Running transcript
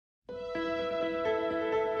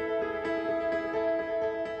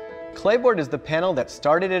Claybord is the panel that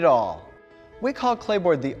started it all. We call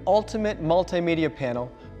Claybord the ultimate multimedia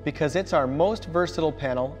panel because it's our most versatile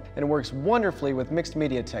panel and works wonderfully with mixed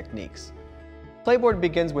media techniques. Claybord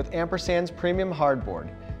begins with Ampersand's premium hardboard,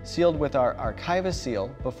 sealed with our Archivus seal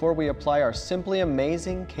before we apply our simply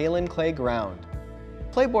amazing kaolin clay ground.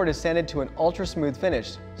 Claybord is sanded to an ultra-smooth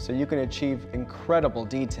finish so you can achieve incredible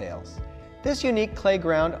details. This unique clay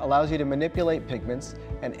ground allows you to manipulate pigments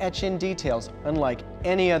and etch in details unlike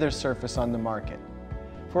any other surface on the market.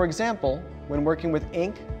 For example, when working with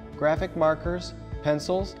ink, graphic markers,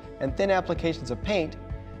 pencils, and thin applications of paint,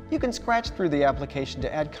 you can scratch through the application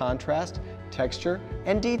to add contrast, texture,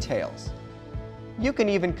 and details. You can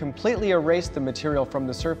even completely erase the material from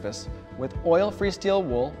the surface with oil-free steel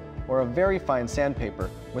wool or a very fine sandpaper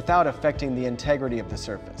without affecting the integrity of the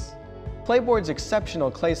surface. Claybord's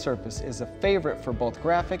exceptional clay surface is a favorite for both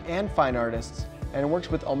graphic and fine artists and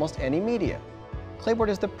works with almost any media. Claybord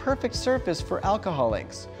is the perfect surface for alcohol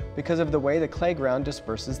inks because of the way the clay ground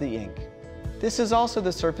disperses the ink. This is also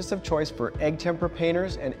the surface of choice for egg temper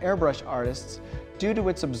painters and airbrush artists due to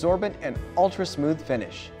its absorbent and ultra-smooth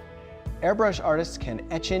finish. Airbrush artists can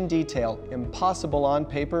etch in detail impossible on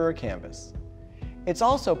paper or canvas. It's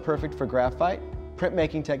also perfect for graphite,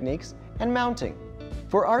 printmaking techniques, and mounting.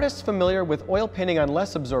 For artists familiar with oil painting on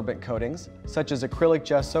less absorbent coatings, such as acrylic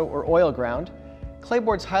gesso or oil ground,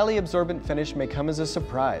 Claybord's highly absorbent finish may come as a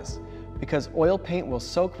surprise, because oil paint will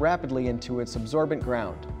soak rapidly into its absorbent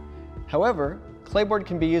ground. However, Claybord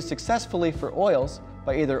can be used successfully for oils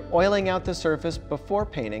by either oiling out the surface before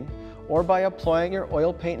painting or by applying your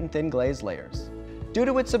oil paint in thin glaze layers. Due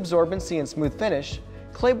to its absorbency and smooth finish,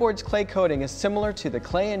 Claybord's clay coating is similar to the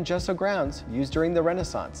clay and gesso grounds used during the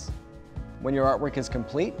Renaissance. When your artwork is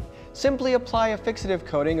complete, simply apply a fixative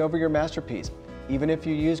coating over your masterpiece, even if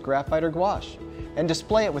you use graphite or gouache, and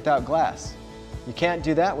display it without glass. You can't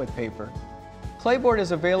do that with paper. Claybord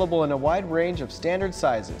is available in a wide range of standard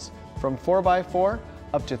sizes, from 4x4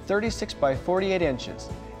 up to 36 by 48 inches,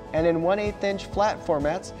 and in 1/8 inch flat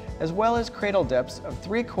formats, as well as cradle depths of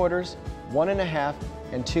 3/4, 1.5,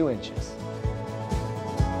 and 2 inches.